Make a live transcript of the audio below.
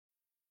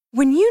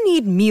When you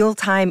need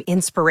mealtime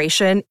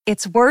inspiration,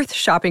 it's worth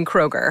shopping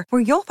Kroger,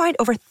 where you'll find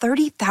over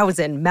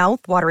 30,000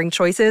 mouth-watering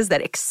choices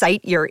that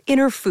excite your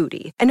inner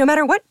foodie. And no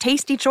matter what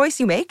tasty choice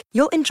you make,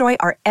 you'll enjoy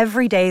our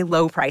everyday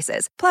low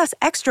prices, plus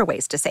extra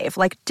ways to save,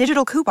 like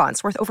digital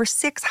coupons worth over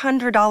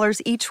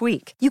 $600 each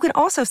week. You can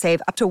also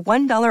save up to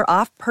 $1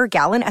 off per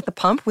gallon at the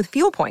pump with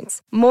fuel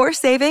points. More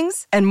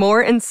savings and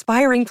more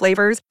inspiring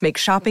flavors make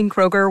shopping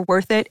Kroger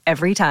worth it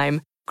every time.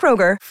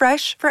 Kroger,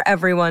 fresh for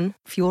everyone.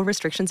 Fuel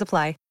restrictions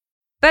apply.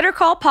 Better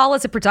Call Paul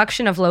is a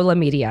production of Lola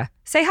Media.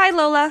 Say hi,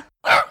 Lola.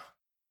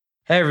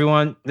 Hey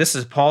everyone, this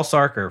is Paul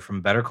Sarker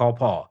from Better Call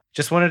Paul.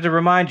 Just wanted to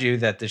remind you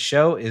that the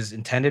show is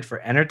intended for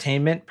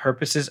entertainment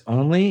purposes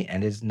only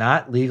and is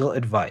not legal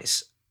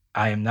advice.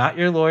 I am not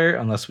your lawyer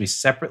unless we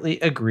separately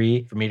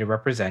agree for me to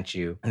represent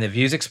you, and the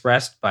views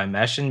expressed by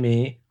Mesh and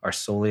me are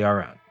solely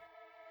our own.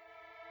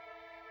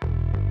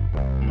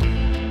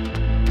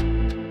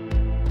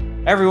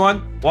 Hey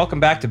everyone, welcome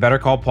back to Better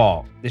Call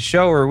Paul, the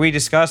show where we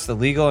discuss the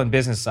legal and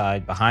business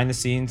side behind the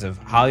scenes of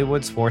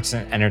Hollywood, sports,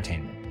 and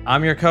entertainment.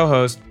 I'm your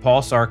co-host,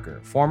 Paul Sarker,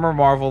 former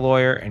Marvel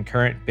lawyer and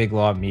current Big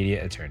Law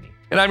media attorney.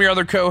 And I'm your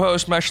other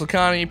co-host, Mesh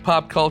Lakhani,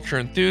 pop culture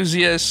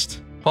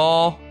enthusiast.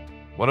 Paul,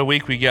 what a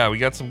week we got. We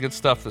got some good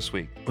stuff this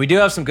week. We do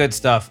have some good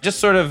stuff. Just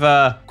sort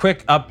of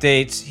quick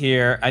updates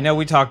here. I know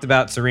we talked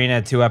about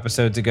Serena 2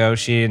 episodes ago.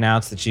 She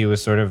announced that she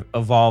was sort of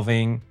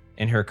evolving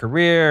in her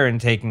career and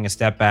taking a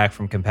step back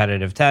from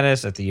competitive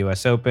tennis at the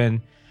US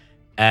Open.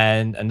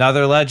 And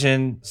another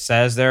legend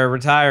says they're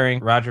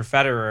retiring, Roger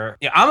Federer.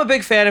 Yeah, I'm a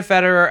big fan of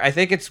Federer. I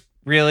think it's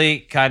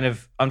really kind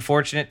of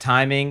unfortunate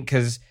timing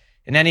because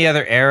in any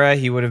other era,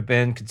 he would have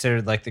been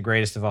considered like the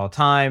greatest of all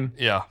time.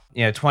 Yeah.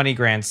 20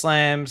 Grand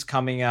Slams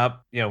coming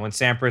up, when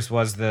Sampras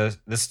was the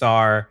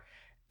star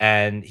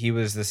and he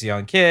was this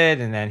young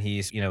kid, and then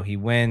he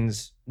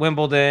wins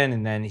Wimbledon,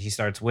 and then he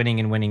starts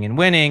winning and winning and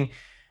winning.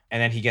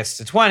 And then he gets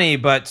to 20,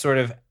 but sort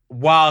of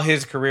while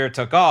his career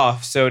took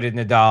off, so did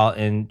Nadal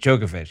and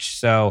Djokovic.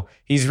 So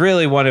he's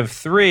really one of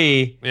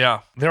 3. Yeah,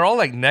 they're all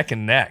like neck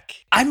and neck.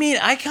 I mean,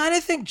 I kind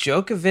of think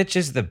Djokovic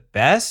is the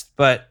best,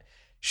 but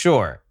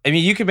sure. I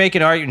mean, you could make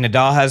an argument.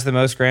 Nadal has the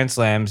most Grand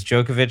Slams.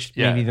 Djokovic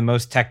maybe the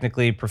most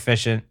technically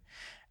proficient.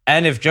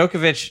 And if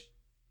Djokovic,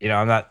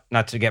 I'm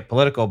not to get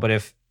political, but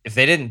if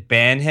they didn't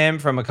ban him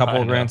from a couple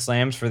of Grand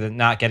Slams for the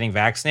not getting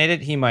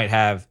vaccinated, he might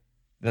have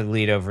the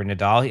lead over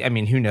Nadal. I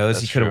mean, who knows?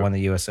 He could have won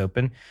the US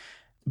Open.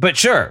 But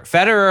sure,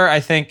 Federer, I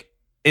think,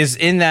 is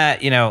in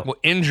that, Well,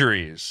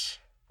 injuries.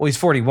 Well, he's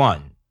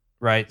 41,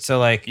 right? So,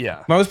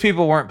 most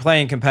people weren't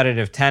playing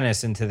competitive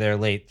tennis into their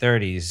late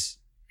 30s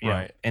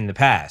in the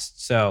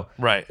past. So,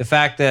 the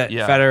fact that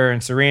Federer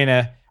and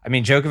Serena, I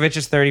mean, Djokovic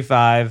is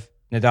 35,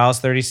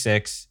 Nadal's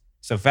 36.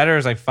 So,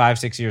 Federer's like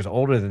 5-6 years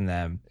older than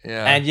them.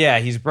 Yeah.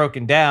 And he's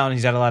broken down.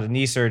 He's had a lot of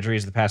knee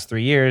surgeries the past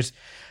 3 years.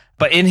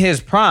 But in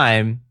his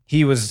prime,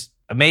 he was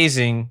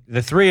amazing.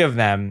 The 3 of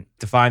them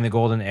defined the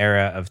golden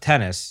era of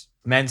tennis,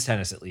 men's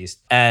tennis at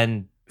least.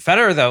 And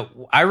Federer,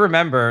 though, I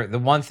remember the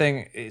one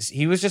thing is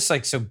he was just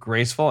like so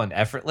graceful and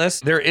effortless.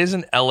 There is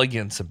an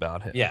elegance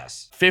about him.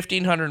 Yes.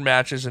 1,500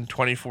 matches in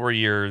 24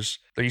 years.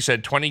 Like you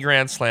said, 20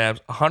 Grand Slams,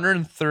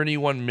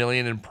 $131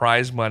 million in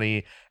prize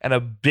money, and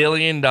 $1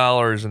 billion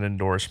in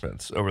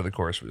endorsements over the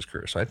course of his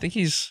career. So I think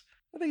he's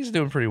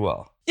doing pretty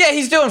well. Yeah,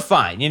 he's doing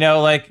fine.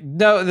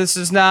 No, this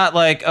is not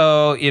like,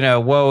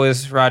 woe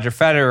is Roger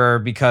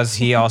Federer because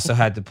he also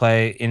had to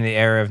play in the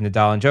era of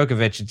Nadal and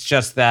Djokovic. It's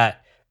just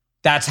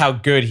that's how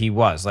good he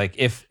was. Like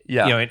if, in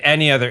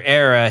any other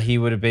era, he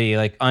would have been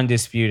like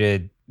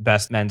undisputed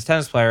best men's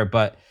tennis player.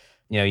 But,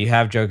 you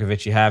have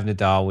Djokovic, you have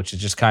Nadal, which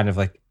is just kind of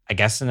like, I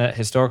guess, a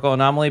historical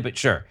anomaly, but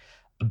sure.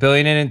 $1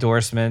 billion in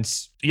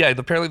endorsements. Yeah,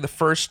 apparently the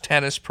first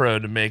tennis pro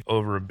to make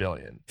over $1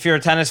 billion. If you're a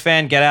tennis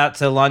fan, get out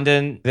to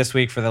London this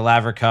week for the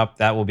Laver Cup.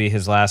 That will be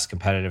his last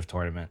competitive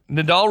tournament.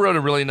 Nadal wrote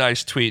a really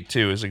nice tweet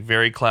too. It's like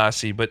very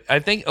classy. But I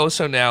think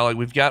also now like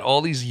we've got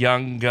all these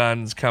young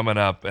guns coming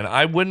up, and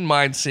I wouldn't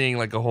mind seeing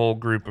like a whole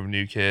group of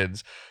new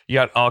kids. You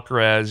got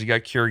Alcaraz, you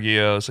got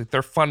Kyrgios. Like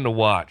they're fun to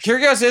watch.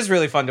 Kyrgios is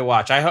really fun to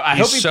watch. I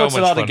hope he puts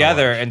it all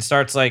together and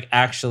starts like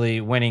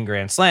actually winning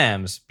Grand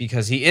Slams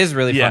because he is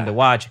really fun to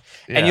watch.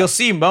 Yeah. And you'll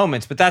see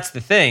moments, but that's the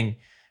thing.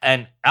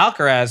 And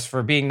Alcaraz,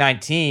 for being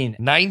 19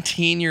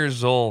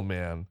 years old,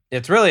 man.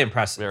 It's really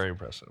impressive. Very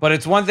impressive. But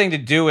it's one thing to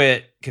do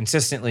it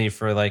consistently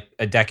for like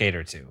a decade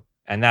or two.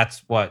 And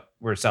that's what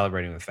we're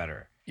celebrating with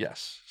Federer.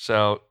 Yes.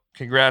 So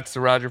congrats to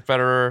Roger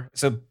Federer.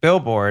 So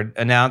Billboard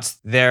announced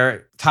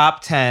their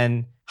top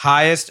 10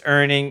 highest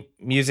earning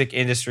music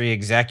industry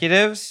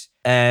executives.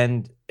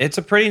 And it's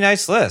a pretty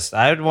nice list.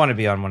 I would want to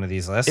be on one of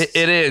these lists.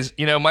 It is.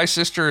 My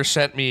sister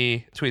sent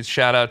me tweets.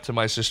 Shout out to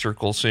my sister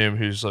Kulsum,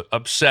 who's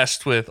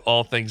obsessed with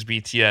all things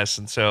BTS.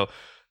 And so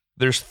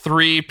there's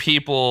 3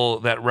 people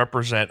that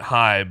represent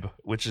Hybe,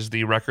 which is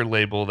the record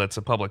label that's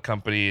a public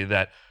company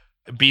that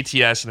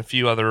BTS and a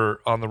few other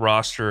on the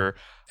roster.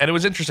 And it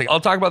was interesting. I'll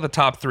talk about the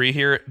top 3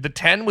 here. The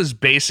 10 was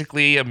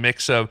basically a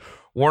mix of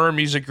Warner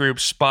Music Group,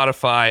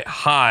 Spotify,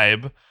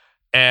 Hybe,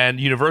 and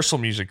Universal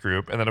Music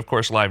Group, and then of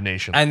course Live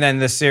Nation. And then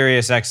the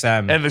Sirius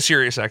XM. And the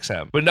Sirius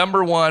XM. But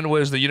number one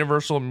was the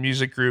Universal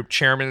Music Group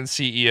chairman and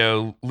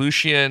CEO,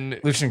 Lucian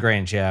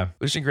Grange, yeah.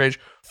 Lucian Grange,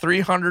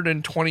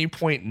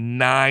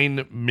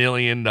 $320.9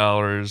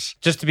 million.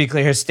 Just to be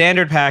clear, his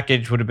standard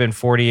package would have been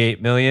 $48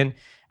 million.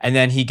 And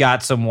then he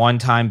got some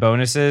one-time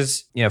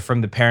bonuses, from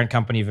the parent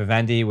company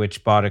Vivendi,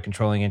 which bought a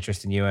controlling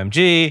interest in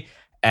UMG,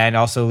 and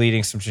also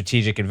leading some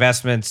strategic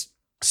investments.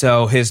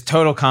 So his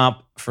total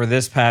comp for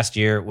this past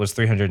year was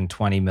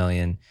 $320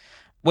 million,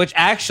 which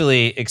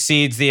actually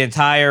exceeds the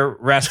entire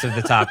rest of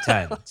the top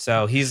 10.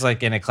 So he's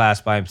like in a class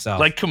by himself.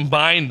 Like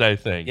combined, I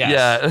think.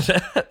 Yes.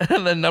 Yeah.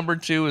 And then number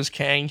two is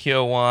Kang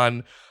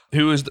Hyo-won,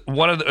 who is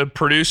one of the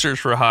producers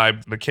for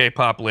HYBE, the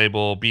K-pop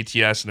label,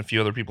 BTS, and a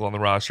few other people on the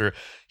roster.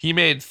 He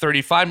made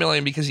 $35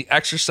 million because he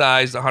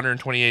exercised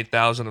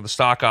 128,000 of the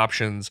stock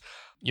options.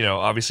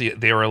 Obviously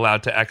they were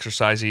allowed to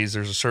exercise these.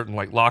 There's a certain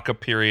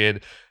lockup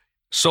period.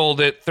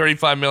 Sold it,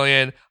 $35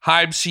 million.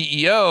 HYBE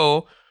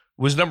CEO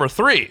was number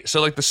three.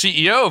 So the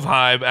CEO of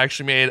HYBE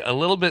actually made a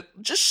little bit,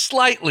 just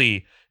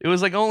slightly. It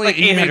was only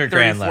 800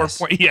 grand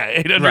less.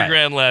 800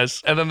 grand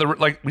less. And then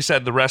like we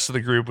said, the rest of the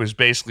group was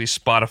basically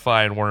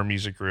Spotify and Warner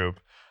Music Group.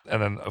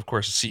 And then of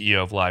course the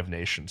CEO of Live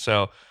Nation.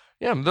 So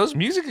yeah, those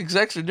music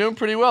execs are doing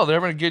pretty well. They're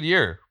having a good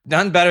year.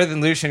 None better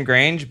than Lucian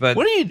Grange, but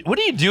what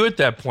do you do at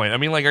that point? I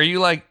mean, are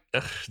you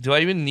do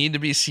I even need to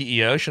be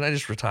CEO? Should I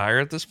just retire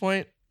at this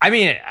point? I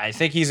mean, I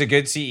think he's a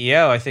good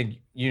CEO. I think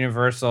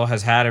Universal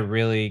has had a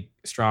really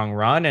strong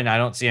run, and I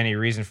don't see any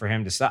reason for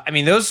him to stop. I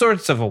mean, those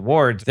sorts of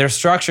awards, they're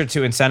structured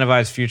to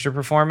incentivize future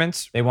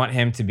performance. They want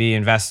him to be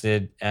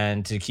invested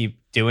and to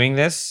keep doing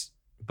this.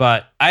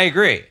 But I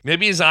agree.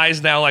 Maybe his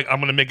eyes now I'm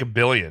going to make $1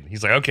 billion.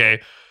 He's like, okay,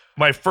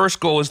 my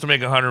first goal is to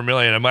make $100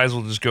 million. I might as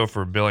well just go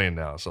for $1 billion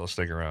now, so I'll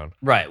stick around.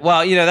 Right.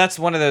 Well, that's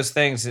one of those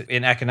things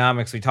in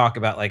economics we talk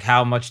about,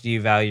 how much do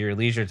you value your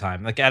leisure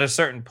time? At a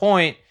certain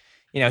point,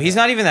 he's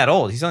not even that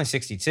old. He's only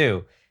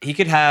 62. He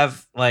could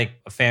have a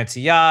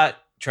fancy yacht,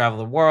 travel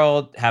the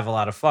world, have a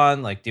lot of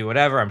fun, do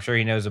whatever. I'm sure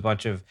he knows a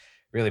bunch of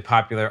really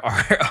popular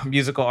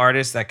musical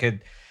artists that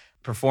could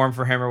perform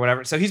for him or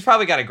whatever. So he's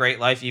probably got a great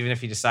life, even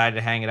if he decided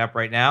to hang it up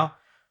right now.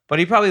 But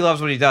he probably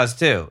loves what he does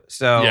too.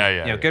 So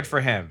good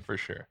for him. For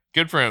sure.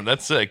 Good for him.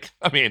 That's sick.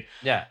 I mean,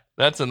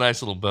 that's a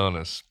nice little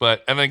bonus.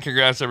 And then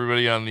congrats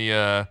everybody on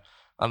the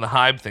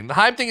HYBE thing. The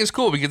HYBE thing is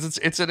cool because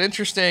it's an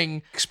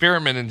interesting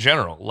experiment in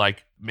general.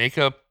 Make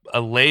a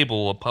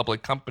label, a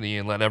public company,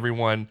 and let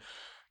everyone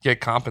get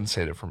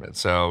compensated from it.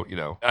 So,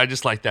 I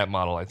just like that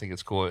model. I think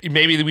it's cool.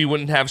 Maybe we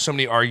wouldn't have so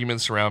many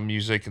arguments around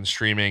music and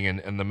streaming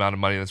and the amount of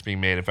money that's being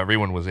made if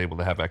everyone was able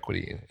to have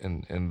equity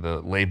in the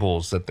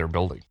labels that they're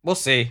building. We'll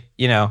see.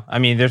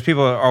 There's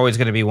people who are always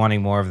going to be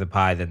wanting more of the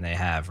pie than they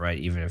have, right?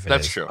 Even if it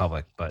is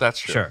public. But that's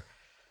true. Sure.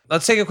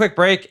 Let's take a quick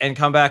break and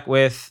come back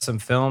with some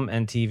film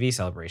and TV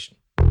celebration.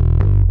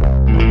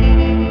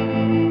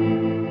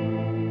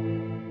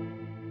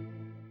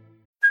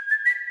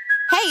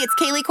 Hey, it's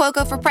Kaylee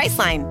Cuoco for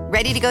Priceline.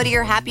 Ready to go to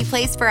your happy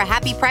place for a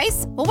happy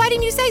price? Well, why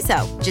didn't you say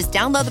so? Just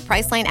download the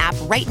Priceline app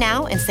right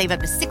now and save up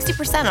to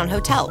 60% on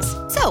hotels.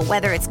 So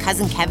whether it's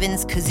Cousin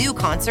Kevin's Kazoo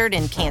Concert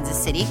in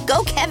Kansas City,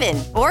 go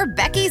Kevin, or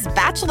Becky's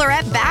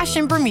Bachelorette Bash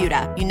in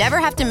Bermuda, you never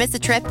have to miss a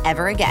trip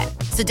ever again.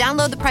 So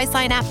download the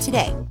Priceline app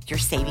today. Your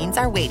savings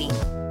are waiting.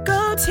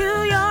 Go to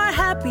your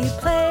happy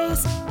place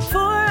for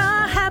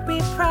a happy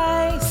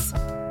price.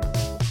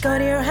 Go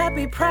to your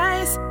happy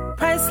price,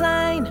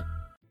 Priceline.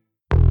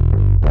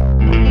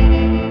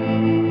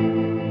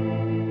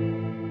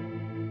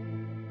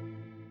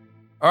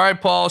 All right,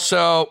 Paul.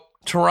 So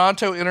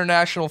Toronto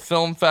International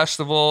Film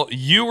Festival,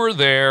 you were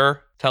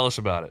there. Tell us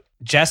about it.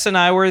 Jess and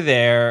I were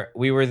there.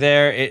 We were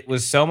there. It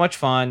was so much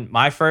fun.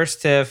 My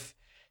first TIFF,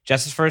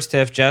 Jess's first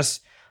TIFF.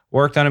 Jess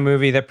worked on a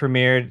movie that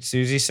premiered,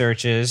 Susie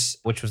Searches,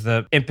 which was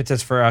the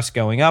impetus for us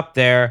going up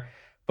there.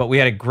 But we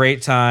had a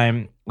great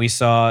time. We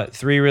saw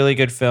 3 really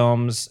good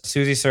films.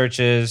 Susie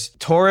Searches,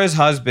 Tora's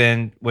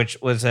Husband, which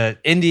was an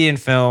Indian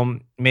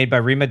film made by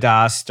Reema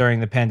Das during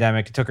the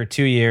pandemic. It took her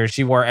 2 years.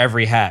 She wore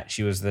every hat.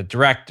 She was the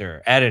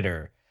director,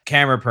 editor,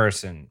 camera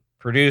person,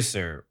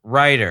 producer,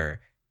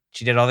 writer.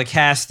 She did all the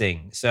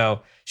casting.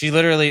 So she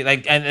literally,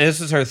 and this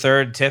was her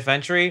 3rd TIFF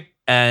entry,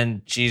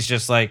 and she's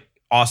just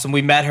awesome.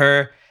 We met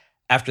her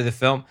after the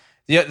film.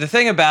 The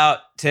thing about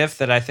TIFF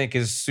that I think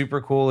is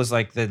super cool is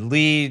the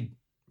lead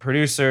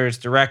producers,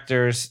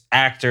 directors,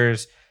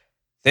 actors,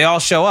 they all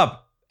show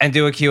up and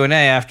do a Q&A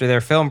after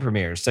their film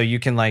premieres. So you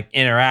can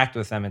interact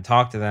with them and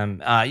talk to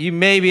them. You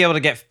may be able to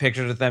get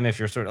pictures with them if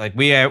you're sort of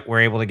we were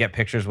able to get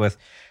pictures with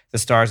the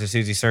stars of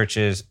Susie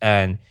Searches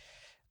and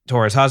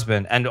Tora's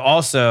Husband. And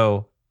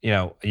also,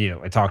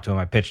 I talked to him.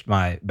 I pitched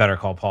my Better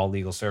Call Paul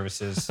legal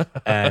services.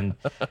 And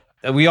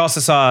we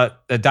also saw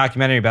a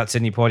documentary about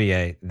Sidney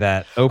Poitier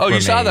that Oprah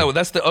made. Saw that one.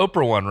 That's the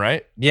Oprah one,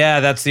 right? Yeah,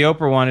 that's the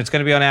Oprah one. It's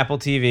going to be on Apple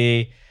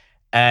TV.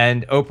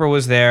 And Oprah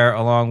was there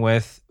along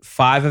with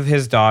 5 of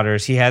his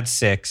daughters. He had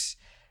 6.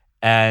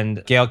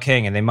 And Gayle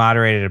King. And they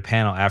moderated a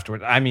panel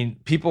afterwards. I mean,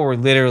 people were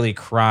literally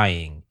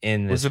crying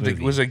in this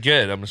movie. Was it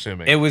good? I'm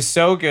assuming it was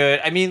so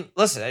good. I mean,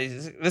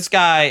 listen, this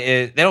guy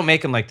they don't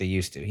make him like they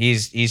used to.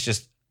 He's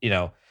just,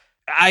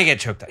 I get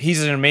choked up.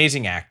 He's an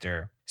amazing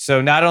actor.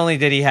 So not only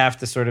did he have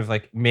to sort of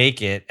like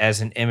make it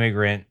as an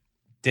immigrant,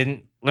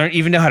 didn't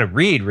even know how to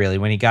read really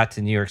when he got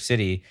to New York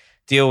City,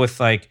 deal with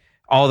like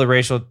all the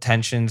racial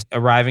tensions,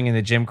 arriving in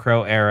the Jim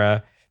Crow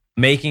era,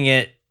 making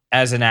it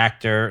as an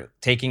actor,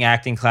 taking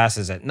acting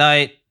classes at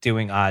night,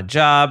 doing odd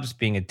jobs,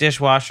 being a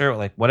dishwasher,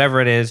 like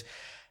whatever it is,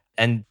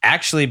 and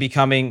actually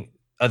becoming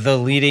the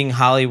leading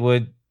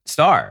Hollywood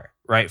star,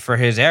 right, for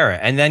his era,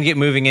 and then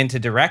moving into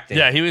directing.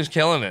 Yeah, he was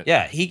killing it.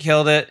 Yeah, he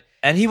killed it.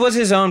 And he was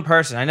his own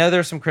person. I know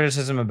there's some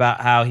criticism about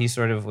how he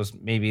sort of was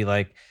maybe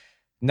like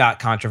not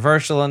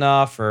controversial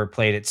enough or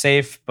played it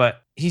safe,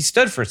 but he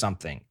stood for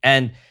something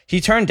and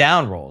he turned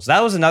down roles.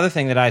 That was another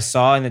thing that I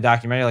saw in the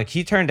documentary. Like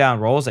he turned down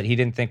roles that he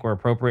didn't think were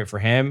appropriate for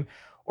him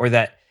or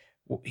that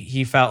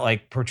he felt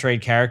like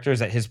portrayed characters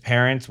that his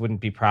parents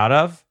wouldn't be proud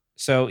of.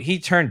 So he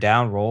turned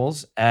down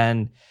roles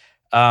and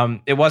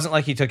it wasn't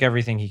like he took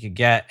everything he could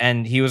get.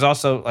 And he was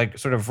also like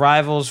sort of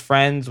rivals,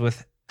 friends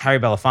with Harry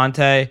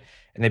Belafonte.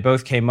 And they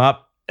both came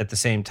up at the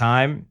same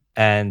time.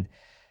 And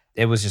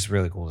it was just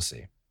really cool to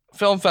see.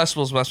 Film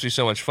festivals must be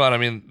so much fun. I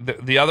mean,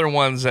 the other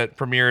ones that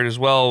premiered as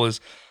well was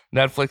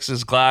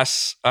Netflix's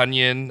Glass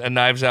Onion, A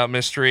Knives Out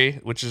Mystery,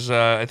 which is,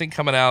 I think,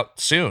 coming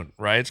out soon,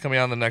 right? It's coming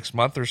out in the next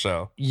month or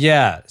so.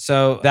 Yeah.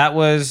 So that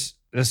was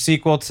the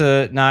sequel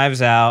to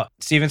Knives Out.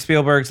 Steven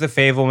Spielberg's The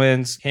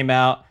Fabelmans came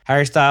out.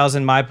 Harry Styles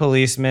and My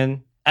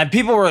Policeman. And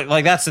people were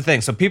like, that's the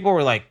thing. So people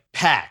were like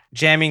packed,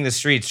 jamming the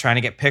streets, trying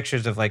to get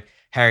pictures of like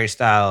Harry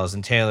Styles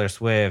and Taylor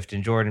Swift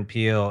and Jordan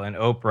Peele and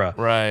Oprah.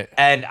 Right.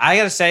 And I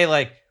got to say,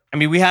 like, I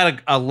mean, we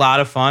had a lot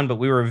of fun, but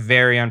we were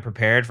very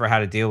unprepared for how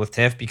to deal with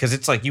TIFF because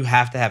it's like you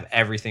have to have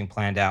everything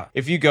planned out.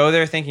 If you go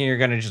there thinking you're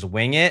going to just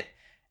wing it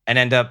and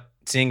end up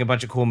seeing a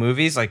bunch of cool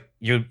movies, like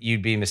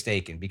you'd be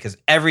mistaken because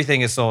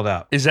everything is sold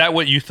out. Is that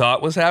what you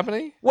thought was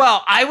happening?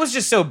 Well, I was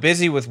just so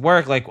busy with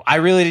work. Like I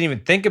really didn't even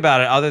think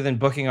about it other than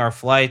booking our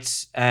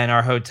flights and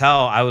our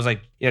hotel. I was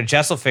like,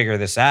 Jess will figure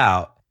this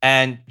out.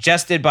 And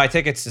Jess did buy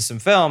tickets to some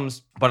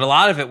films, but a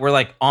lot of it we're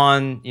like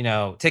on,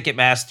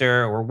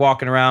 Ticketmaster, or we're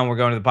walking around, we're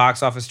going to the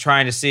box office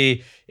trying to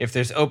see if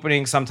there's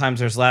openings. Sometimes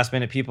there's last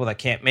minute people that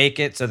can't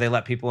make it, so they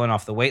let people in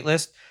off the wait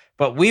list.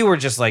 But we were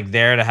just like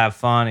there to have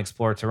fun,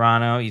 explore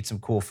Toronto, eat some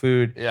cool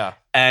food. Yeah.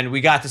 And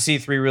we got to see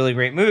 3 really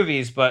great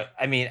movies, but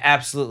I mean,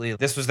 absolutely.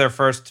 This was their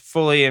first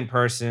fully in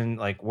person,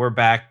 like we're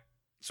back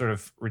sort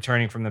of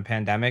returning from the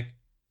pandemic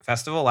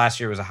festival. Last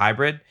year was a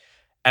hybrid.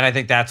 And I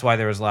think that's why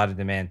there was a lot of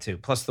demand too.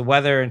 Plus the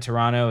weather in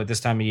Toronto at this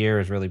time of year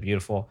is really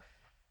beautiful.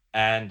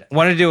 And I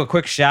wanted to do a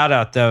quick shout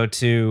out though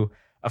to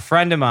a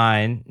friend of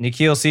mine,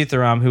 Nikhil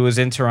Sitaram, who was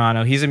in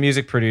Toronto. He's a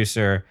music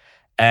producer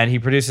and he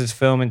produces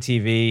film and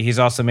TV. He's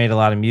also made a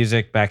lot of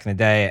music back in the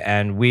day.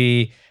 And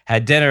we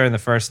had dinner in the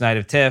first night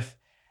of TIFF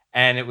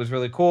and it was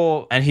really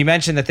cool. And he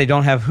mentioned that they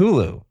don't have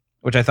Hulu,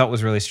 which I thought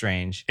was really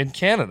strange. In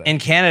Canada? In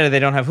Canada, they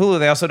don't have Hulu.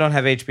 They also don't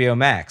have HBO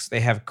Max. They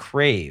have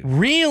Crave.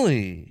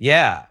 Really?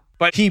 Yeah.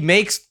 But he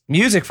makes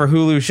music for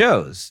Hulu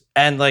shows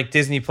and like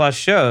Disney Plus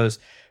shows,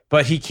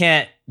 but he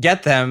can't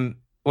get them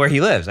where he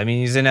lives. I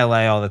mean, he's in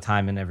LA all the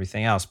time and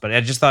everything else, but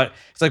I just thought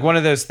it's like one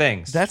of those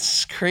things.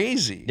 That's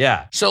crazy.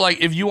 Yeah. So like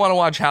if you want to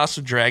watch House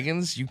of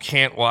Dragons, you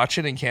can't watch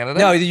it in Canada?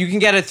 No, you can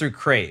get it through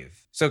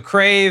Crave. So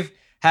Crave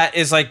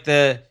is like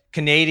the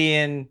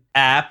Canadian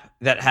app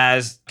that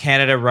has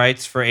Canada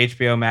rights for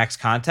HBO Max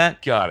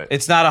content. Got it.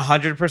 It's not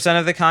 100%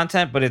 of the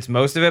content, but it's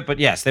most of it. But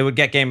yes, they would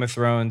get Game of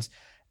Thrones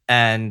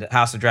and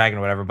House of Dragon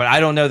or whatever, but I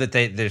don't know that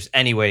there's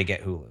any way to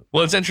get Hulu.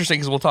 Well, it's interesting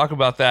because we'll talk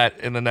about that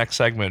in the next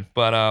segment,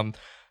 but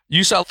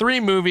you saw 3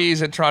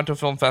 movies at Toronto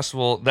Film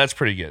Festival. That's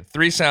pretty good.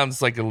 3 sounds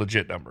like a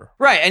legit number.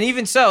 Right, and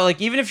even so, like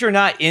even if you're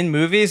not in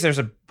movies, there's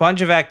a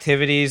bunch of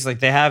activities. Like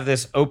they have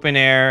this open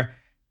air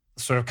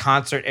sort of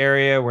concert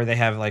area where they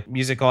have like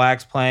musical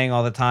acts playing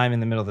all the time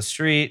in the middle of the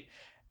street.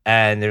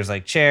 And there's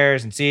like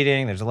chairs and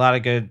seating. There's a lot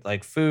of good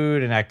like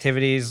food and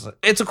activities.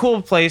 It's a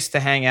cool place to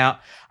hang out.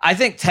 I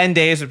think 10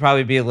 days would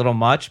probably be a little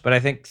much, but I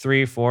think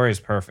 3-4 is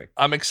perfect.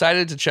 I'm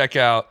excited to check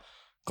out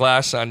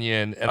Glass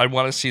Onion, and I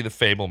want to see The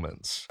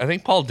Fabelmans. I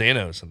think Paul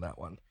Dano's in that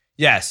one.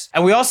 Yes.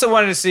 And we also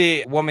wanted to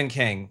see Woman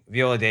King,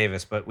 Viola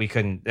Davis, but we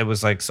couldn't. It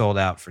was like sold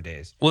out for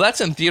days. Well,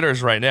 that's in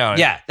theaters right now.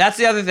 Yeah, that's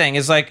the other thing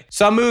is like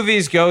some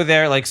movies go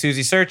there, like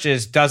Susie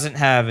Searches doesn't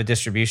have a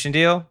distribution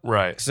deal.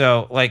 Right.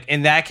 So like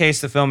in that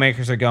case, the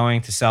filmmakers are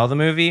going to sell the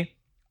movie.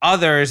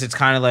 Others, it's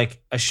kind of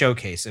like a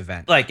showcase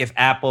event. Like if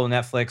Apple,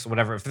 Netflix,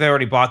 whatever, if they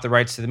already bought the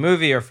rights to the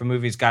movie or if a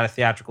movie's got a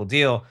theatrical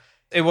deal,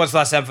 it was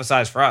less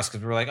emphasized for us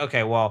because we were like,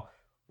 okay, well,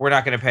 we're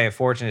not going to pay a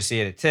fortune to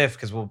see it at TIFF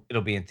because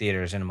it'll be in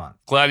theaters in a month.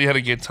 Glad you had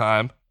a good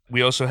time.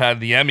 We also had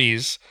the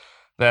Emmys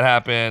that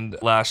happened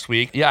last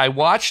week. Yeah, I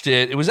watched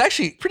it. It was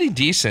actually pretty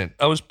decent.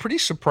 I was pretty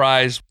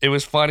surprised. It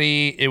was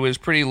funny. It was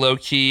pretty low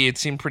key. It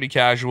seemed pretty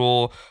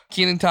casual.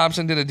 Kenan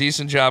Thompson did a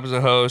decent job as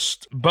a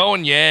host.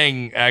 Bowen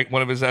Yang, at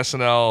one of his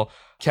SNL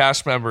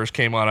cast members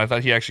came on. I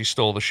thought he actually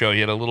stole the show. He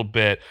had a little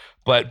bit.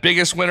 But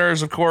biggest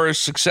winners, of course,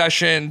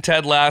 Succession,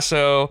 Ted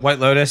Lasso. White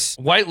Lotus,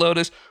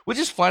 which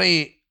is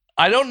funny.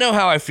 I don't know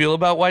how I feel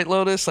about White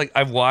Lotus. Like,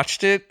 I've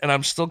watched it, and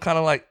I'm still kind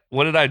of like,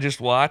 what did I just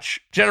watch?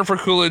 Jennifer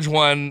Coolidge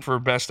won for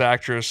Best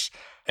Actress,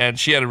 and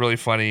she had a really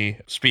funny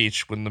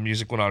speech when the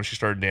music went on. She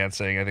started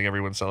dancing. I think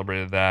everyone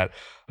celebrated that.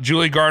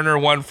 Julie Garner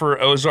won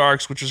for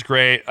Ozarks, which is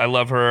great. I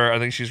love her. I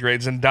think she's great.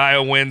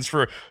 Zendaya wins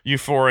for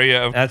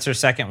Euphoria. That's her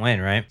second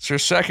win, right? It's her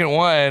second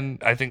one.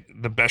 I think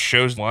the best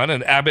shows won.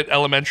 And Abbott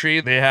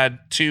Elementary, they had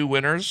 2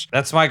 winners.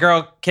 That's my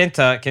girl,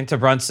 Kinta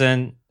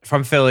Brunson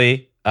from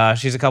Philly.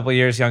 She's a couple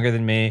years younger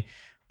than me,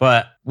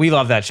 but we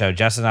love that show.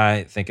 Jess and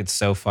I think it's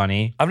so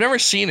funny. I've never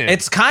seen it.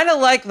 It's kind of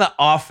like The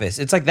Office.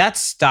 It's like that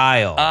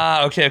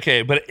style.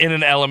 Okay. But in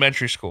an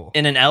elementary school.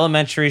 In an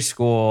elementary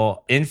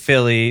school in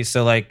Philly.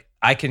 So like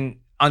I can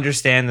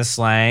understand the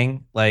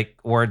slang, like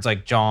words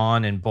like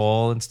John and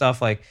bull and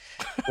stuff, like,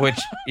 which,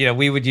 you know,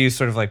 we would use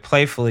sort of like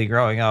playfully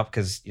growing up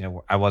because, you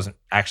know, I wasn't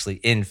actually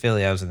in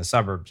Philly. I was in the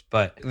suburbs.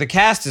 But the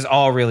cast is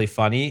all really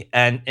funny.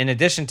 And in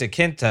addition to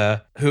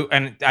Kinta,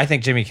 and I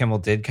think Jimmy Kimmel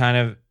did kind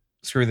of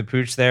screw the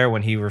pooch there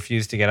when he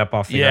refused to get up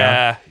off the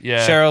ground.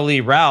 Yeah. Cheryl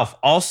Lee Ralph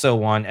also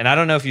won. And I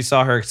don't know if you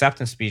saw her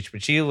acceptance speech,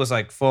 but she was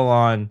like full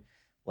on.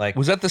 Like,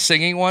 was that the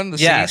singing one? The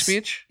singing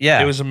speech?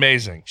 Yeah. It was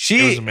amazing.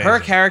 Her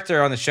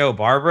character on the show,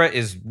 Barbara,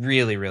 is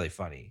really, really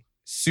funny.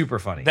 Super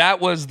funny. That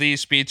was the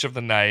speech of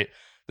the night.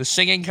 The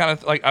singing kind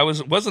of like I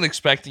wasn't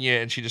expecting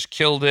it, and she just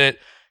killed it.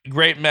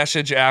 Great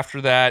message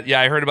after that.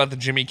 Yeah, I heard about the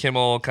Jimmy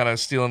Kimmel kind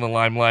of stealing the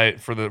limelight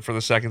for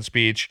the second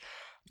speech.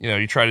 You know,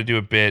 you try to do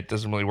a bit,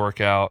 doesn't really work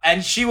out.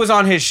 And she was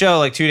on his show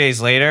like 2 days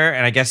later,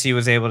 and I guess he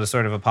was able to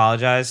sort of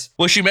apologize.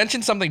 Well, she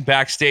mentioned something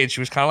backstage. She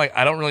was kind of like,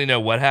 I don't really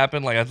know what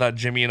happened. Like, I thought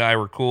Jimmy and I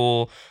were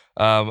cool.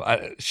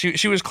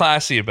 She was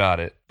classy about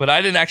it, but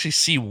I didn't actually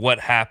see what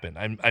happened.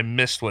 I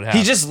missed what happened.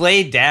 He just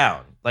laid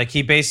down. Like,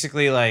 he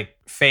basically like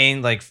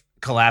feigned like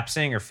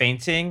collapsing or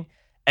fainting,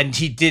 and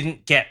he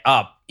didn't get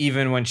up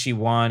even when she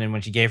won and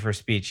when she gave her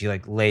speech. He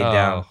like laid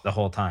down the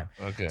whole time.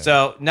 Okay.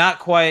 So not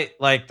quite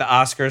like the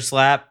Oscar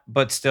slap,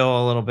 but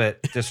still a little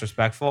bit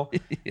disrespectful.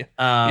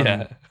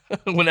 Yeah.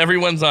 When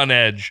everyone's on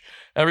edge,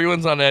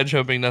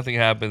 hoping nothing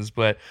happens.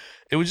 But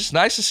it was just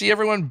nice to see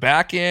everyone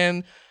back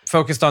in.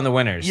 Focused on the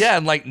winners. Yeah,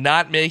 and like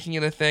not making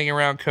it a thing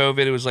around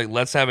COVID. It was like,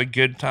 let's have a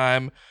good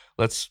time.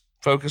 Let's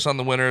focus on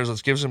the winners.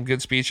 Let's give some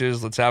good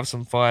speeches. Let's have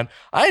some fun.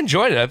 I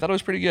enjoyed it. I thought it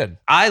was pretty good.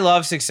 I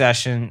love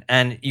Succession,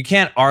 and you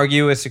can't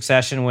argue with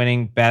Succession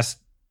winning best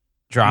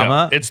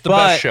drama. No, it's the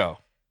best show.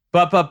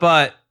 But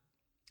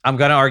I'm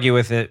going to argue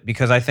with it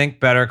because I think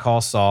Better Call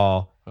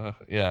Saul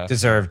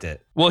deserved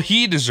it. Well,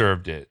 he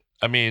deserved it.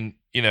 I mean,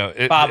 you know,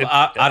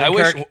 I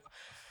wish.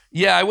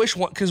 Yeah, I wish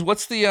one, because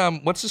what's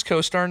his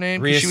co-star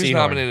name? Rhea She was Seehorn.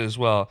 nominated as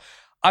well.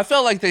 I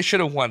felt like they should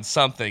have won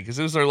something because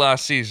it was their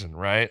last season,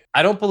 right?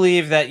 I don't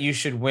believe that you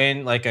should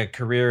win like a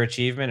career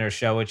achievement or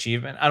show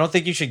achievement. I don't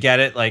think you should get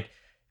it like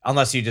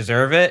unless you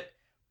deserve it.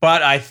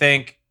 But I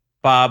think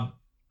Bob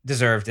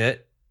deserved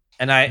it.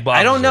 And I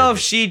don't know if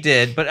she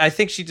did, but I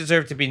think she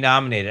deserved to be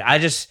nominated. I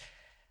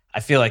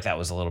feel like that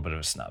was a little bit of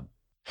a snub.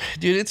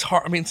 Dude, it's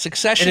hard. I mean,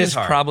 Succession is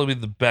probably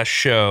the best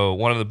show,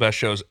 one of the best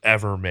shows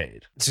ever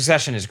made.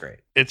 Succession is great.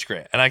 It's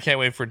great. And I can't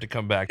wait for it to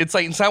come back. It's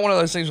not one of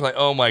those things where like,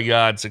 oh my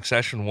God,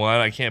 Succession won.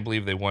 I can't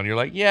believe they won. You're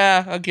like,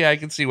 yeah, okay, I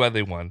can see why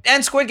they won.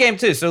 And Squid Game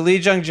too. So Lee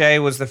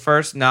Jung-jae was the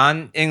first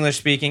non-English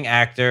speaking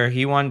actor.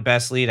 He won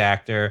Best Lead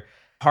Actor.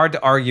 Hard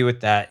to argue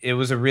with that. It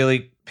was a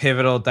really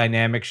pivotal,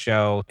 dynamic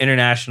show,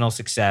 international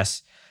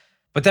success.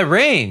 But the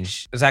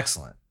range is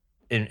excellent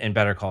in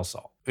Better Call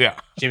Saul. Yeah.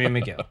 Jimmy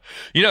McGill.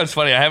 You know, it's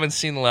funny. I haven't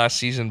seen the last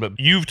season, but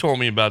you've told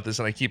me about this,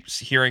 and I keep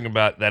hearing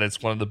about that it's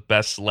one of the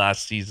best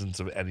last seasons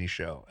of any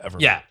show ever.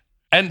 Yeah.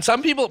 And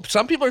some people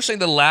are saying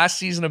the last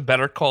season of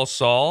Better Call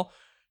Saul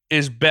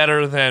is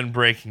better than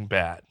Breaking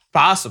Bad.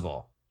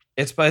 Possible.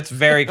 It's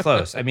very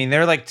close. I mean,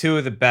 they're like two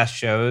of the best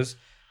shows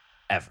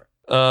ever.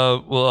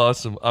 Well,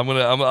 awesome. I'm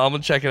gonna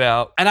check it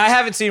out. And I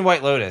haven't seen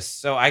White Lotus,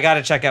 so I got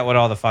to check out what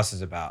all the fuss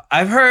is about.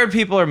 I've heard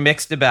people are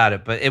mixed about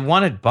it, but it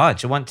won a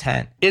bunch. It won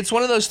 10. It's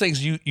one of those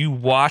things you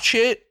watch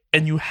it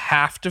and you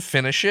have to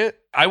finish it.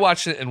 I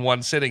watched it in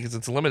one sitting because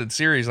it's a limited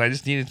series, and I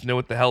just needed to know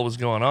what the hell was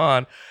going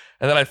on.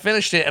 And then I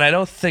finished it, and I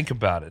don't think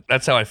about it.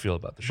 That's how I feel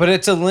about the show. But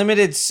it's a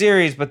limited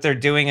series, but they're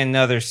doing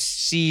another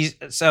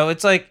season. So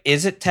it's like,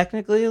 is it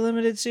technically a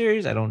limited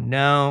series? I don't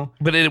know.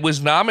 But it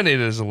was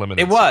nominated as a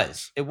limited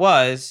series. It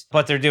was,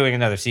 but they're doing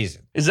another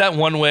season. Is that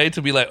one way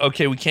to be like,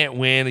 okay, we can't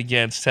win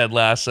against Ted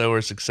Lasso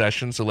or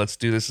Succession, so let's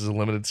do this as a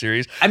limited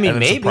series? I mean,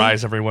 and then maybe.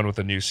 Surprise everyone with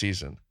a new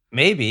season.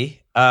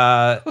 Maybe.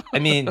 I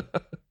mean,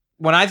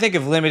 when I think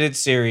of limited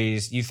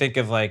series, you think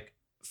of like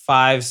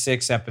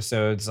 5-6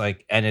 episodes,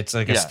 like, and it's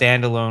like a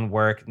standalone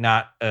work,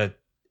 not a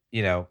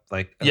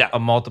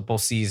multiple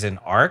season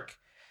arc.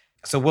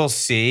 So we'll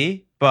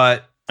see.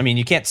 But I mean,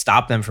 you can't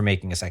stop them from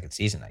making a second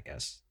season, I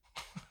guess.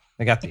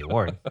 They got the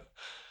award.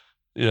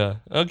 Yeah.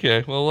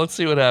 Okay. Well, let's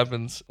see what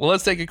happens. Well,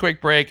 let's take a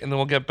quick break and then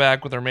we'll get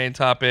back with our main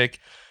topic.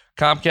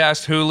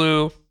 Comcast,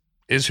 Hulu.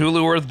 Is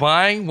Hulu worth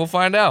buying? We'll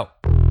find out.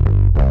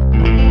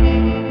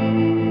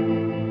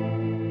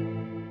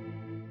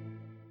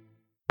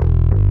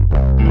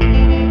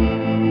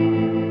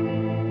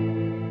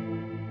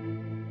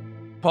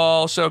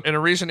 Paul, so in a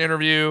recent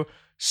interview,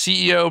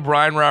 CEO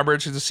Brian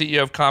Roberts, who's the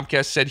CEO of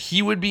Comcast, said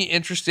he would be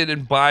interested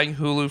in buying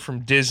Hulu from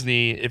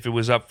Disney if it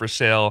was up for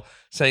sale,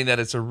 saying that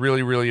it's a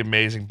really, really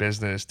amazing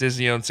business.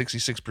 Disney owns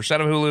 66%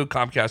 of Hulu.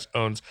 Comcast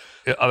owns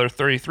the other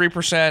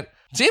 33%.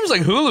 Seems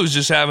like Hulu's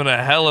just having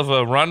a hell of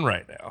a run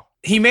right now.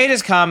 He made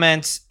his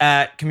comments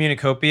at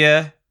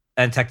Communicopia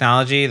and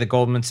Technology, the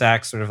Goldman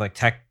Sachs sort of like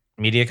tech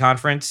media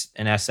conference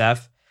in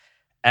SF.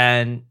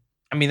 And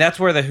I mean, that's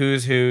where the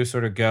who's who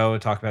sort of go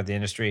and talk about the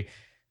industry.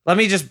 Let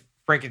me just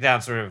break it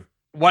down sort of.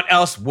 What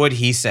else would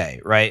he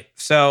say, right?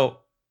 So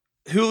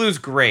Hulu's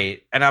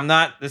great, and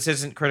this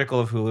isn't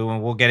critical of Hulu,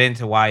 and we'll get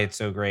into why it's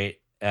so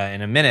great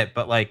in a minute,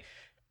 but like,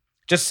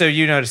 just so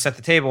you know, to set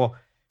the table,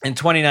 in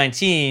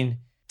 2019,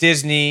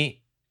 Disney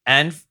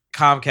and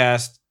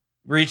Comcast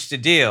reached a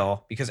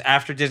deal because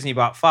after Disney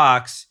bought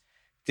Fox,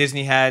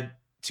 Disney had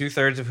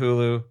 2/3 of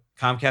Hulu,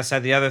 Comcast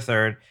had the other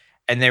third,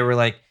 and they were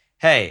like,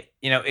 hey,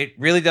 it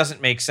really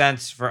doesn't make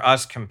sense for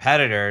us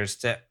competitors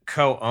to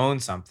co-own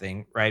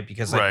something, right?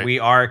 Because we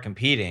are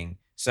competing.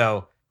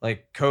 So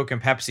like Coke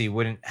and Pepsi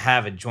wouldn't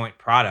have a joint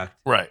product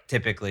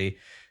typically.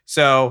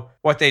 So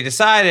what they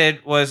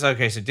decided was,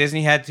 okay, so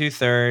Disney had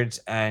 2/3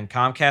 and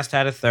Comcast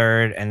had a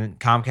third. And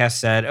Comcast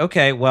said,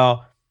 okay,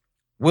 well,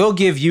 we'll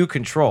give you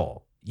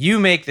control. You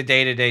make the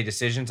day-to-day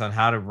decisions on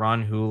how to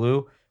run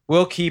Hulu.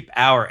 We'll keep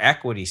our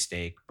equity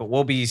stake, but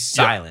we'll be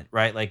silent,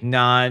 right? Like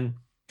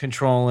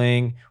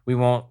non-controlling. We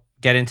won't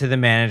get into the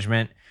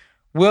management.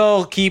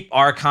 We'll keep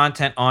our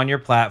content on your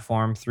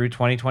platform through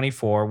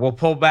 2024. We'll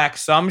pull back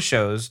some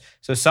shows.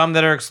 So some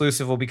that are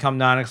exclusive will become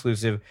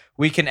non-exclusive.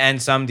 We can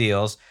end some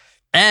deals.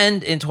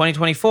 And in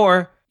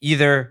 2024,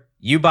 either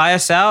you buy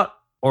us out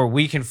or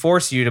we can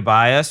force you to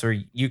buy us or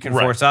you can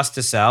force us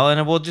to sell.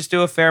 And we'll just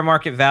do a fair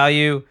market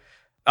value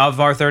of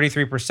our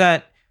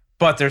 33%.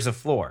 But there's a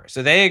floor.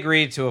 So they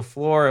agreed to a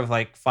floor of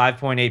like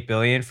 $5.8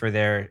 billion for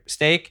their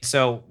stake.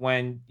 So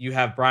when you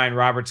have Brian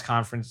Roberts'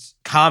 conference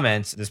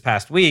comments this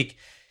past week,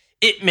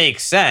 it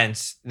makes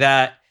sense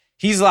that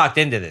he's locked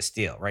into this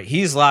deal, right?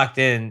 He's locked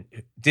in.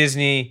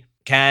 Disney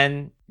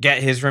can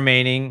get his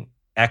remaining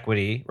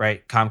equity,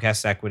 right?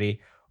 Comcast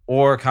equity,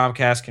 or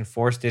Comcast can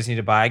force Disney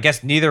to buy. I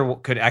guess neither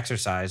could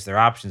exercise their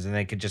options and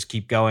they could just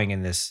keep going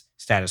in this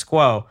status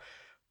quo.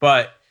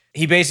 But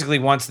he basically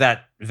wants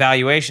that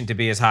valuation to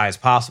be as high as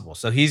possible.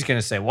 So he's going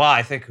to say, well,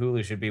 I think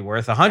Hulu should be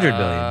worth $100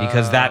 billion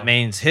because that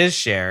means his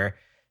share,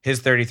 his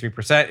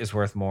 33% is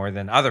worth more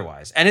than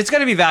otherwise. And it's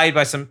going to be valued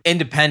by some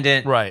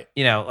independent, like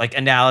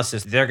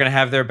analysis. They're going to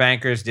have their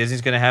bankers.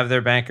 Disney's going to have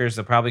their bankers.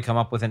 They'll probably come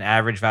up with an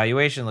average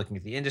valuation looking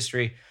at the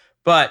industry.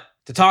 But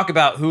to talk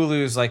about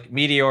Hulu's like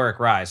meteoric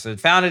rise. So it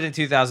founded in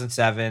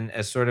 2007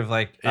 as sort of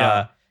like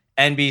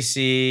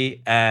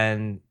NBC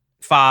and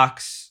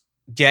Fox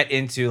get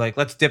into like,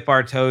 let's dip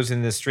our toes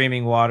in the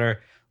streaming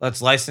water. Let's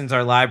license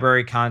our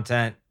library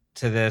content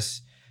to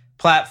this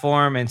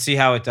platform and see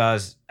how it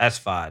does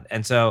SVOD.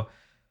 And so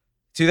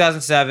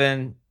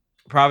 2007,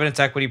 Providence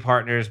Equity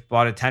Partners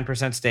bought a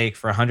 10% stake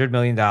for $100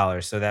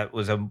 million. So that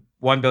was a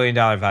 $1 billion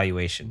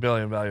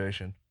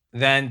valuation.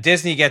 Then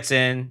Disney gets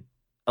in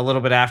a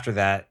little bit after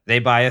that. They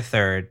buy a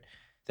third.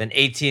 Then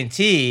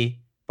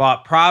AT&T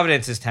bought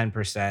Providence's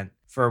 10%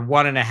 for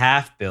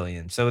 $1.5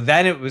 billion. So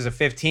then it was a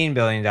 $15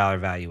 billion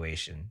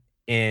valuation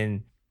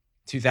in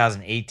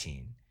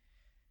 2018.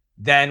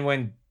 Then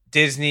when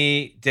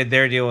Disney did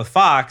their deal with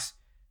Fox,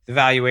 the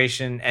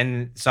valuation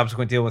and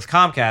subsequent deal with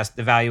Comcast,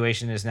 the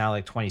valuation is now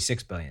like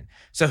 $26 billion.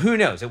 So who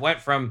knows? It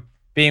went from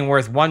being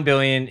worth $1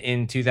 billion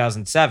in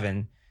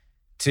 2007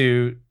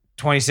 to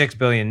 $26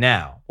 billion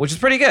now, which is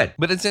pretty good.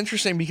 But it's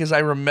interesting because I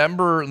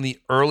remember in the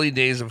early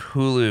days of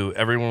Hulu,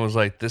 everyone was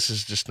like, this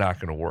is just not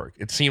going to work.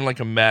 It seemed like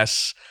a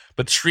mess,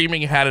 but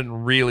streaming hadn't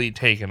really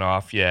taken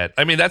off yet.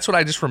 I mean, that's what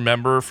I just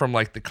remember from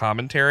like the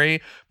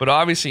commentary. But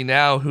obviously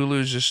now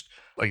Hulu's just,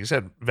 like you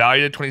said,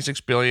 valued at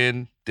 $26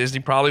 billion. Disney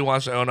probably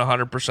wants to own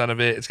 100%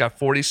 of it. It's got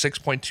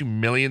 46.2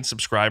 million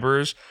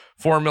subscribers,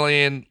 4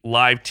 million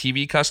live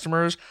TV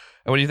customers.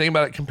 And when you think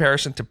about it in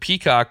comparison to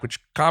Peacock, which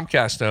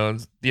Comcast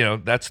owns,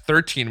 that's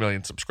 13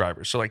 million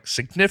subscribers. So like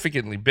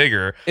significantly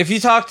bigger. If you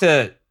talk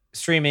to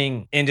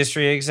streaming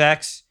industry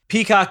execs,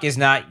 Peacock is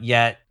not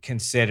yet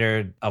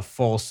considered a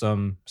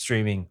fulsome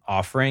streaming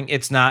offering.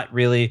 It's not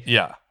really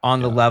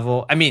on the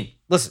level. I mean,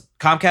 listen,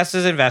 Comcast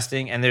is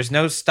investing and there's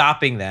no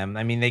stopping them.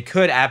 I mean, they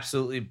could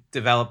absolutely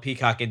develop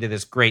Peacock into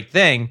this great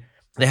thing.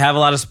 They have a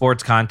lot of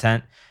sports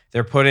content.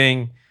 They're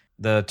putting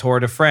the Tour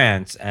de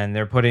France and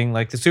they're putting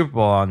like the Super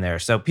Bowl on there.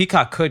 So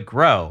Peacock could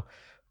grow,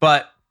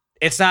 but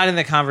it's not in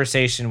the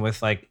conversation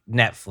with like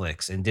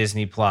Netflix and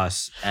Disney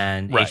Plus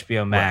and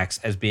HBO Max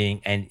as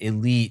being an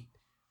elite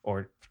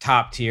or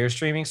top tier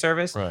streaming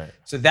service. Right.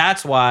 So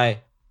that's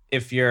why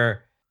if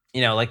you're,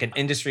 like an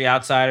industry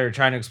outsider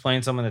trying to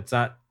explain to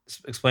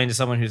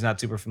someone who's not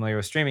super familiar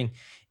with streaming,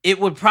 it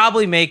would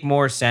probably make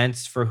more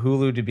sense for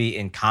Hulu to be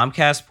in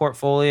Comcast's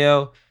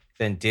portfolio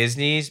than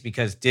Disney's,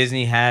 because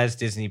Disney has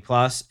Disney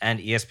Plus and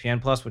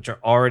ESPN Plus, which are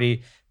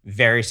already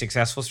very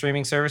successful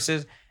streaming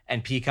services.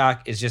 And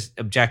Peacock is just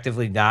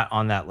objectively not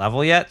on that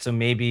level yet. So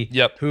maybe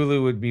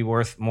Hulu would be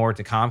worth more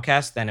to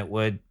Comcast than it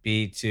would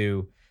be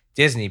to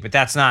Disney. But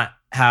that's not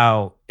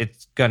how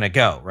it's going to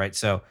go, right?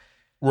 So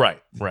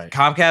right.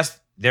 Comcast,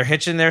 they're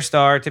hitching their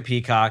star to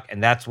Peacock,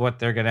 and that's what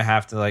they're going to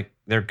have to, like,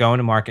 they're going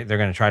to market. They're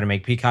going to try to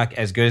make Peacock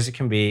as good as it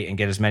can be and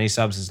get as many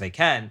subs as they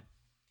can.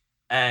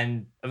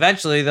 And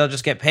eventually they'll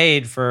just get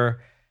paid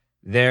for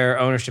their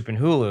ownership in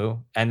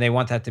Hulu, and they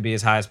want that to be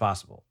as high as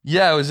possible.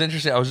 Yeah, it was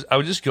interesting. I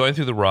was just going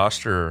through the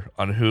roster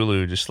on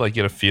Hulu just to, like,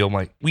 get a feel. I'm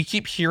like, we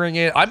keep hearing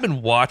it. I've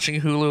been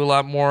watching Hulu a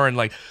lot more, and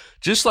like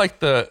just like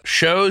the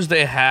shows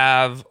they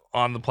have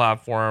on the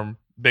platform,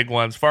 big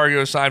ones: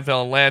 Fargo,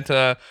 Seinfeld,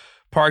 Atlanta,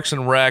 Parks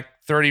and Rec,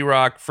 30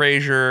 Rock,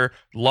 Frasier,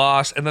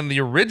 Lost, and then the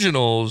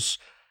originals: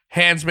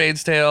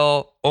 Handmaid's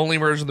Tale, Only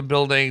Murders in the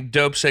Building,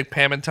 Dope Sick,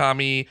 Pam and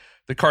Tommy,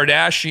 The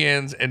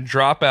Kardashians, and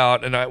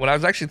Dropout. And when I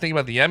was actually thinking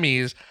about the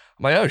Emmys,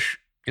 I'm like,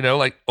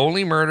 like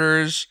Only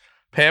Murders,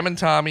 Pam and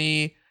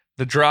Tommy,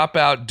 The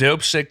Dropout,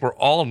 Dope Sick were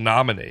all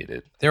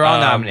nominated. They're all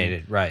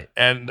nominated, right.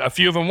 And a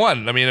few of them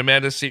won. I mean,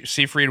 Amanda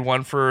Seyfried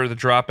won for The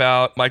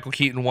Dropout. Michael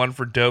Keaton won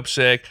for Dope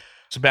Sick.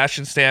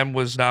 Sebastian Stan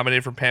was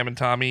nominated for Pam and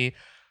Tommy.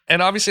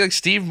 And obviously, like,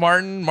 Steve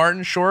Martin,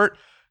 Martin Short,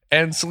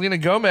 and Selena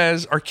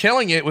Gomez are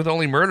killing it with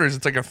Only Murders.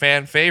 It's like a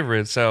fan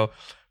favorite. So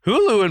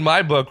Hulu in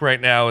my book right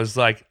now is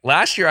like,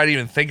 last year I didn't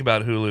even think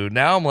about Hulu.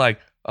 Now I'm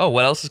like, oh,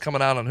 what else is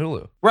coming out on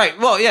Hulu? Right.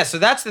 Well, yeah. So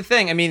that's the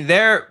thing. I mean,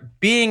 they're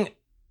being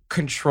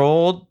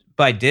controlled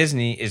by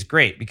Disney is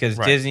great because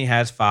Disney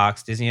has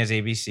Fox, Disney has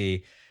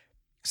ABC.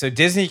 So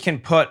Disney can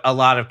put a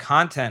lot of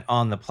content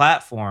on the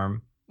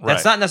platform.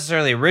 That's not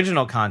necessarily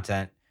original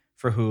content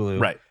for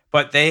Hulu. Right.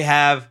 But they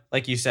have,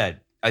 like you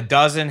said, a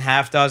dozen,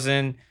 half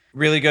dozen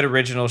really good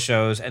original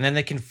shows. And then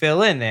they can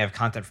fill in. They have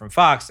content from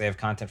Fox. They have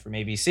content from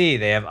ABC.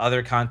 They have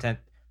other content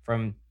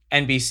from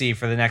NBC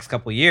for the next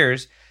couple of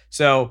years.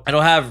 So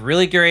it'll have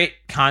really great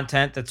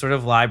content that's sort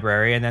of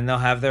library, and then they'll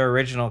have their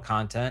original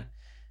content.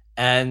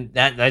 And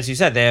that, as you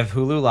said, they have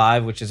Hulu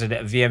Live, which is a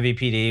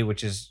VMVPD,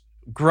 which is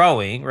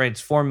growing, right? It's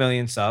 4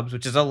 million subs,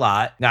 which is a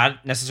lot.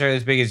 Not necessarily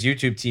as big as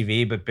YouTube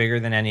TV, but bigger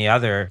than any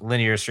other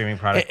linear streaming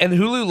product. And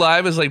Hulu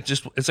Live is like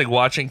it's like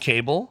watching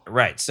cable.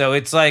 Right. So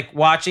it's like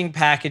watching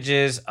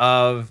packages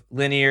of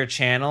linear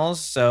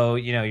channels. So,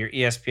 your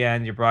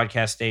ESPN, your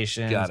broadcast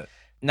stations. Got it.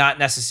 Not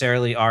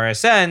necessarily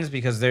RSNs,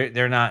 because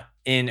they're not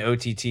in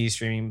OTT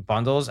streaming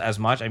bundles as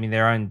much. I mean,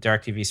 they're on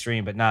DirecTV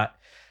Stream, but not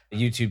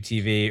YouTube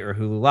TV or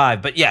Hulu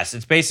Live. But yes,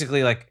 it's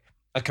basically like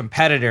a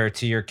competitor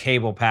to your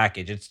cable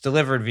package. It's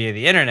delivered via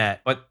the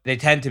internet, but they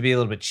tend to be a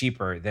little bit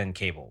cheaper than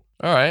cable.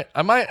 All right.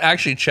 I might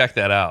actually check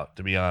that out,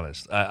 to be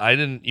honest. I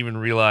didn't even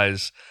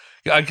realize,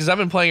 because I've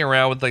been playing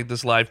around with like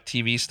this live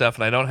TV stuff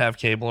and I don't have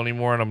cable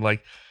anymore. And I'm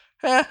like,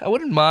 I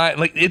wouldn't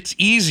mind. Like, it's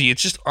easy.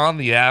 It's just on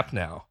the app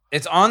now.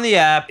 It's on the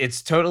app.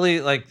 It's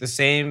totally like the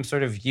same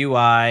sort of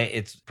UI.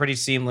 It's a pretty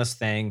seamless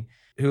thing.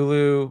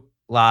 Hulu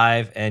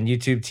Live and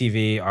YouTube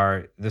TV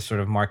are the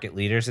sort of market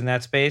leaders in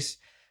that space.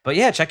 But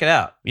yeah, check it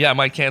out. Yeah, I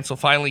might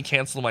finally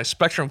cancel my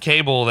Spectrum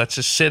cable that's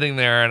just sitting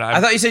there. And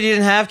I thought you said you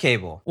didn't have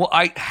cable. Well,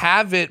 I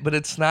have it, but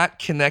it's not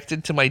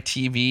connected to my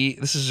TV.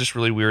 This is just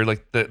really weird.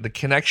 Like the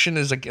connection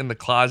is like in the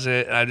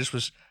closet. And I just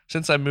was,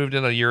 since I moved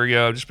in a year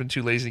ago, I've just been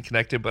too lazy to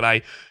connect it. But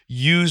I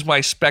use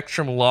my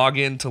Spectrum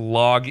login to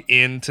log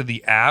into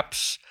the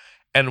apps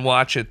and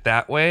watch it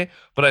that way.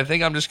 But I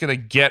think I'm just going to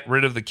get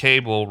rid of the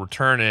cable,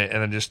 return it,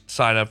 and then just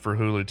sign up for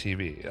Hulu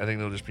TV. I think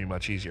it'll just be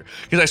much easier.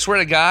 Because I swear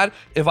to God,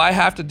 if I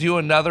have to do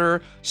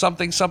another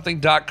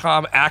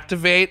something.com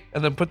activate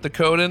and then put the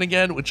code in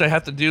again, which I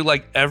have to do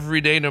like every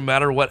day no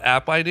matter what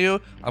app I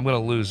do, I'm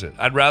going to lose it.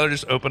 I'd rather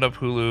just open up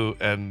Hulu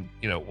and,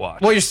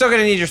 watch. Well, you're still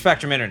going to need your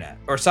Spectrum internet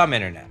or some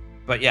internet.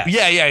 But yeah.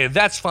 Yeah,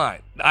 that's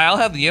fine. I'll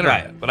have the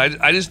internet, but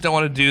I just don't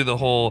want to do the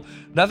whole,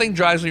 nothing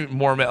drives me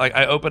more mad. Like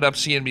I open up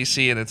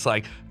CNBC and it's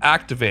like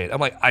activate. I'm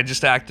like, I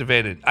just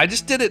activated. I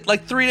just did it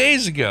like 3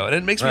 days ago, and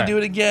it makes me do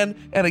it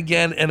again and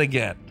again and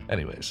again.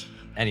 Anyways.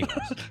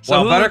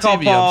 So well, Better Call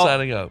TV, Paul, I'm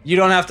signing up. You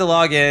don't have to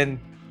log in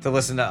to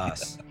listen to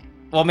us.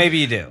 Well, maybe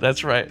you do.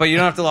 That's right. But you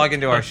don't have to log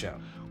into our show.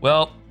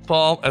 Well,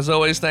 Paul, as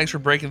always, thanks for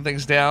breaking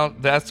things down.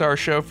 That's our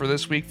show for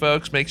this week,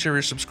 folks. Make sure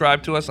you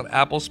subscribe to us on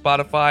Apple,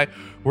 Spotify,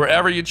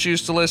 wherever you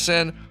choose to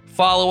listen.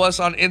 Follow us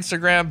on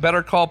Instagram,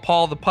 Better Call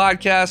Paul the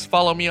podcast.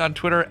 Follow me on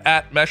Twitter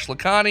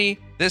 @MeshLakani.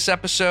 This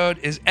episode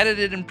is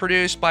edited and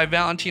produced by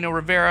Valentino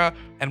Rivera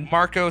and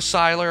Marco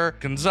Seiler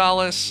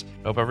Gonzalez.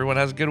 Hope everyone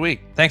has a good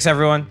week. Thanks,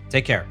 everyone.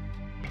 Take care.